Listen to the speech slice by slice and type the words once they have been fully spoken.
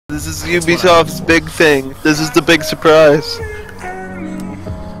This is Ubisoft's big thing. This is the big surprise.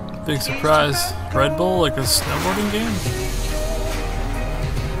 Big surprise. Red Bull, like a snowboarding game?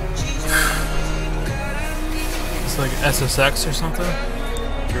 It's like SSX or something?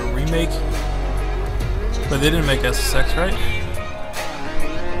 Like a remake? But they didn't make SSX, right?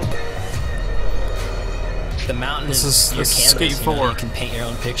 The mountain This is your Skate canvas, 4. you can paint your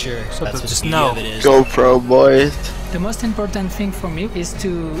own picture. Except That's what it's the beauty snow. of it is. GoPro boys. The most important thing for me is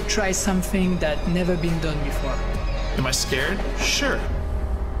to try something that never been done before. Am I scared? Sure.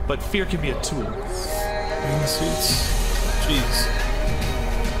 But fear can be a tool. Wingsuits. Jeez.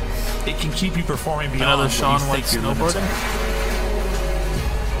 It can keep you performing beyond Another what Sean you went think your limits snowboarding? are.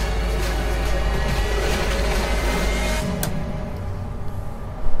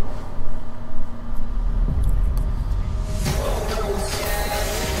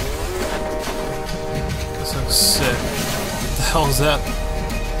 This looks sick. What the hell is that?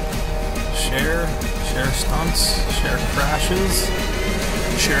 Share stunts, share crashes,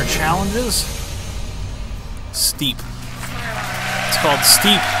 share challenges. Steep. It's called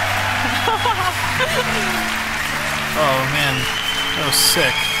Steep. Oh man, that was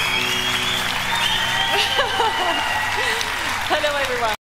sick. Hello everyone.